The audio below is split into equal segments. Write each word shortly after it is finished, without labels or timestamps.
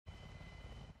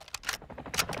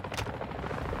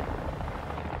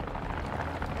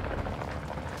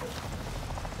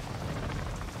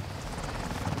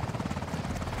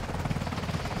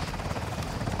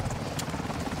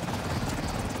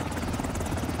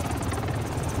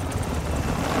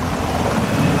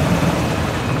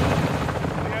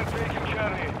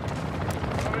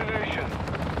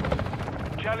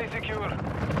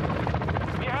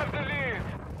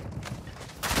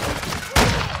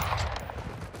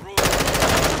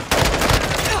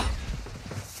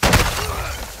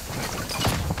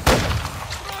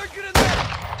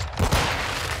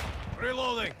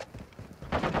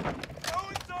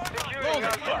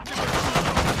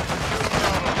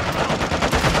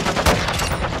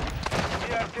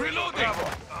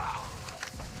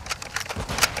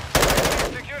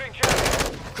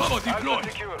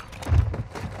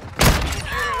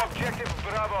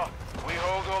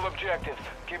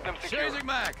Keep them secure. Changing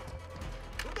mag.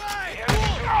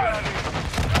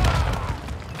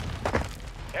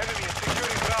 Enemy is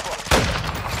securing Bravo.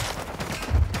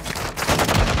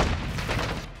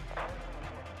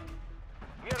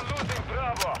 We are losing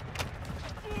Bravo.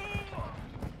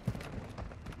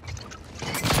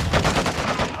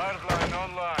 Hardline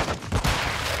online.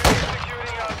 Enemy is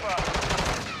securing Alpha.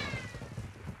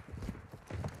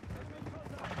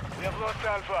 We have lost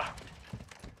Alpha.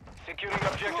 Securing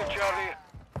objective Charlie.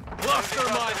 Cluster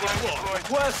mine deployed.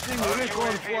 Requesting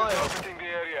recon flyover. Orbiting the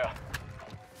area.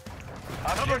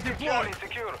 Cover Objective deployed. Charlie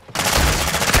secure.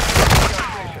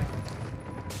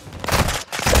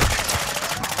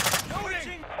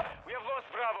 Loading. We have lost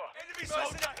Bravo. Enemy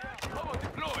soldier. Cover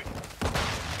deployed.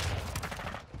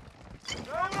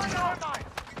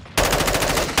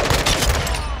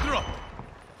 Drop.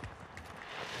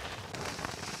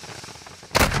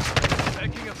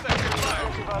 Taking effective fire.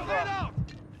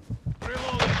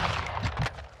 Reloading.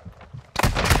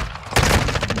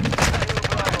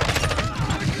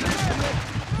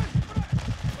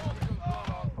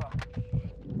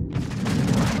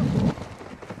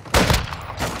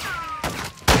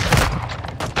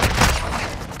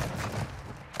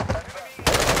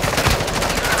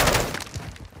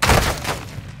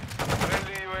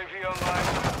 Friendly UAV online.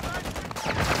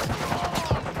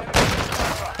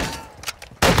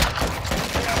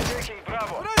 We are taking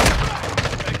Bravo.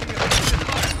 Taking effective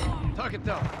fire. Target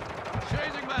down.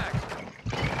 Changing mag.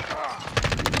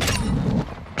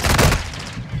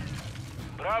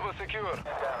 Bravo secure.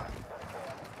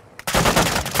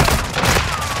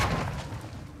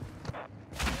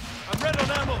 I'm red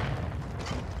on ammo.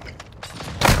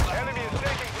 Enemy is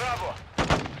taking Bravo.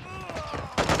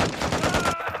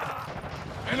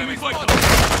 Enemy fighter.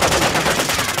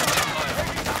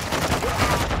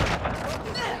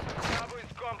 Bravo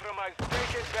is compromised.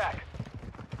 Take it back.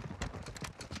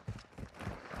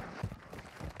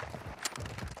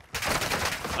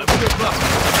 I'm good luck.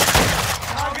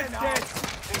 Target dead.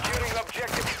 Securing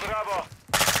objective Bravo.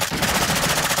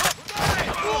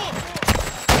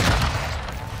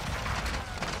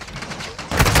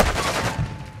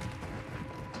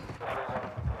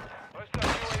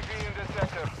 Hostile UAV in the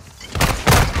sector.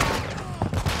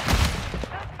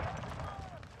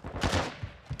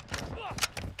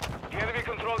 The enemy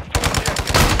controls 2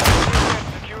 objectives.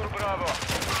 Secure Bravo.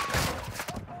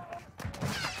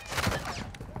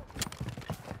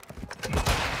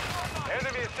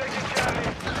 Enemy is taking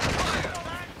Charlie.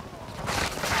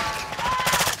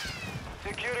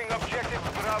 Securing objective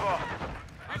Bravo.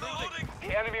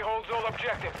 The enemy holds all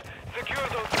objectives. Secure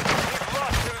those. We've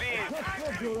lost the lead.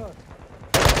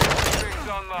 Strings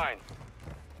online.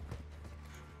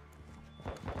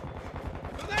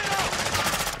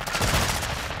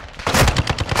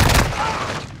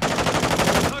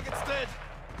 Target's dead.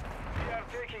 We are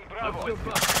taking I'm Bravo. good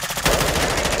luck.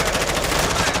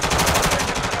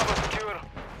 Bravo secure.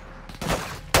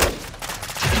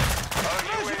 Our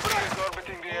UAV is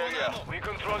orbiting the area. We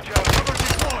control Charlie. Cover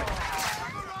deployed.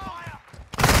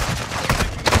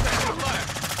 Taking effective fire.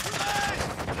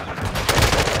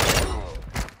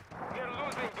 We are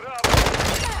losing Bravo.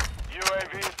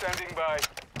 UAV standing by.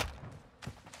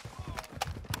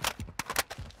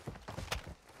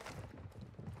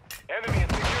 Enemy is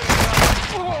securing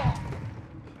Bravo.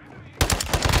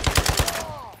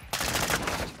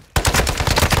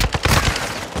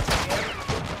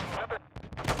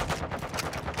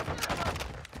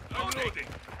 Loading.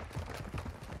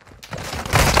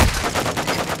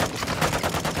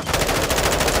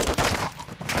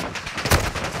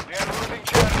 We are losing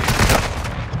Charlie.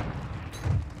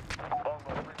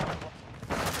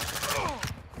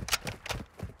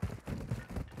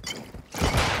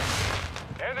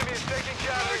 Enemy is taking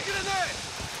Charlie.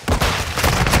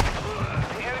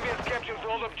 The enemy has captured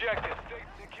all objectives.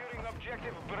 Securing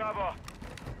objective Bravo.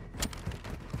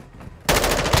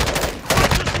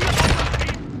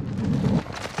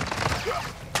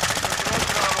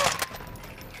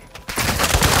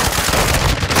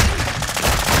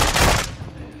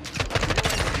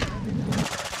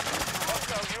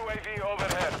 Hostile UAV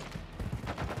overhead.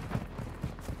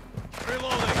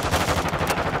 Reloading.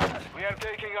 We are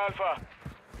taking Alpha.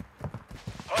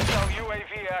 Hostile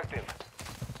UAV active.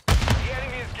 The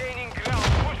enemy is gaining ground.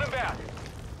 Push them back.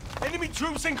 Enemy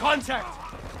troops in contact.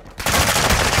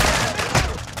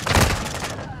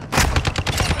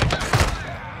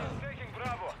 Taking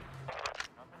Bravo.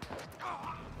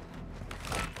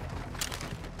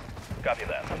 Copy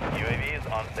that. UAV is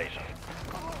on station.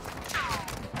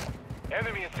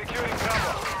 Enemy is securing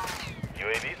Bravo.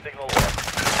 UAV signal lost.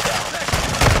 Down.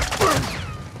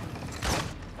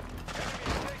 Enemy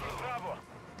is taking Bravo.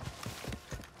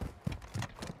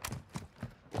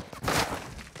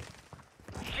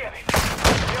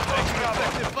 Bravo.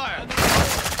 Effective fire.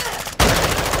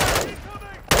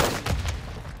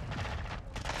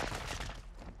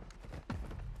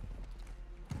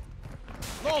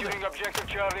 Securing objective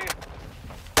Charlie.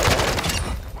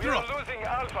 We are losing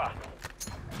Alpha.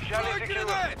 Charlie secure.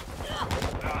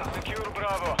 Secure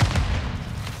Bravo.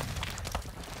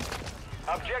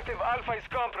 Objective Alpha is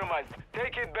compromised.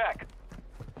 Take it back.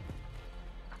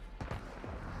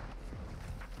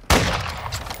 We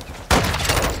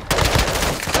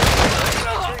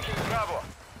are taking Bravo.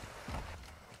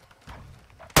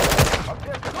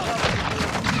 Objective Bravo secure.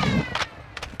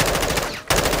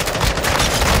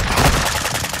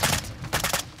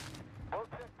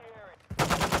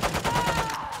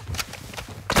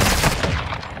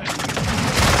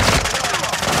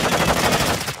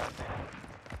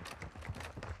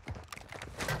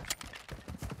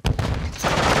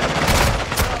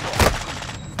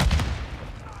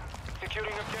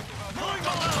 Securing objective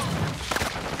Alpha.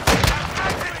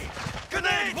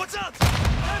 Grenade! What's up? We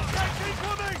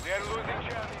are losing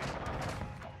Charlie.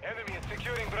 Enemy is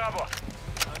securing Bravo.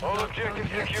 All objectives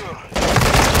secure.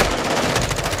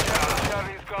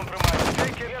 Charlie is compromised.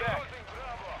 Take it back.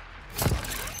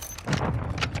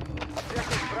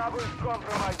 Objective Bravo is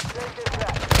compromised. Take it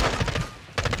back.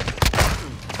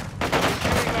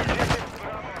 Securing objective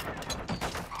Bravo.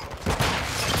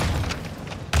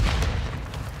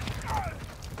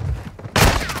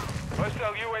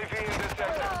 Hostile UAV in the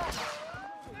sector.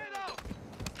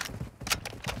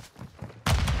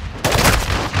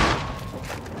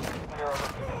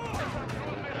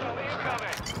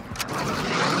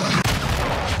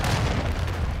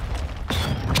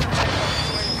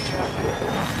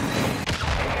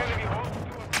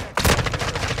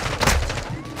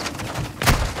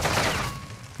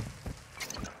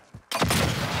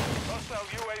 Hostile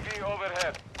UAV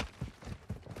overhead.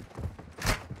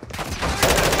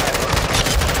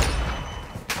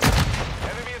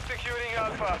 Enemy is securing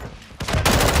Alpha.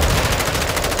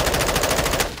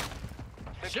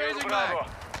 Secure Chasing Bravo. back.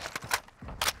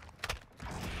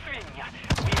 Свинья.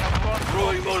 We have lost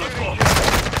Throwing Molotov.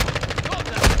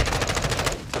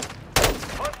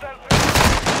 Hostile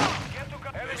Get to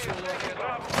enemy is taking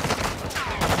Bravo.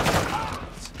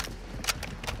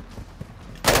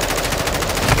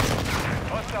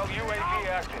 Hostile UAV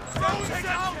active.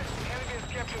 Enemy is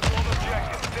captured all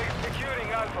objectives. Securing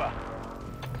Alpha.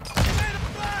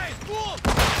 We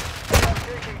are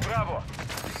taking Bravo.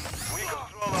 We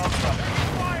control Alpha.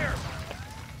 Fire!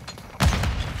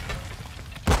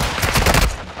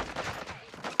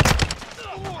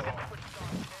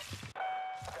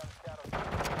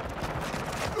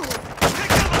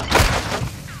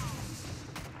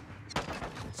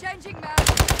 Changing map.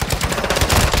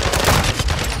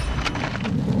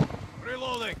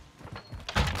 Reloading.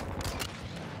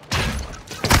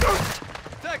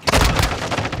 Taking fire.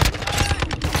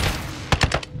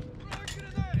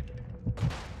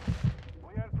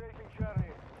 We are taking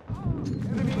Charlie.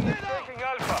 Enemy is taking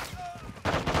Alpha.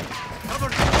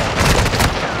 Cover.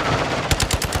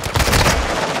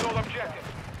 All objectives.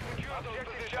 Secure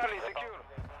objective Charlie. Secure.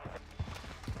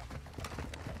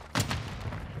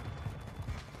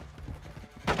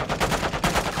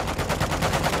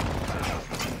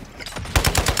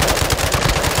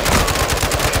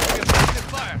 Effective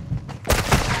fire.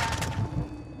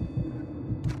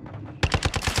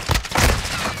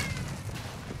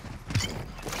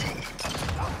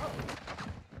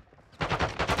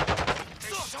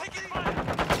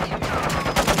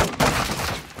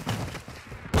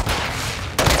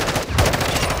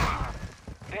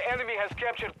 The enemy has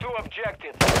captured 2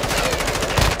 objectives.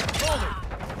 Holding.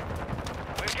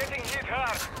 We're getting hit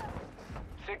hard.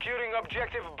 Securing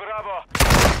objective Bravo.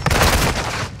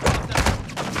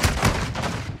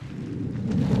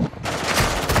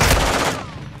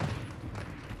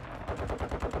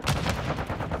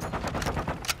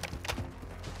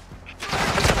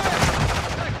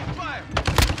 Taking fire.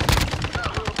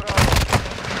 Secure Bravo.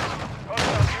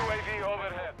 Hostile UAV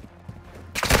overhead.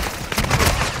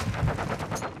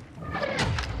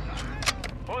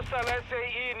 Hostile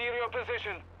SAE near your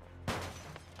position.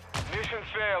 Mission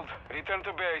failed. Return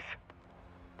to base.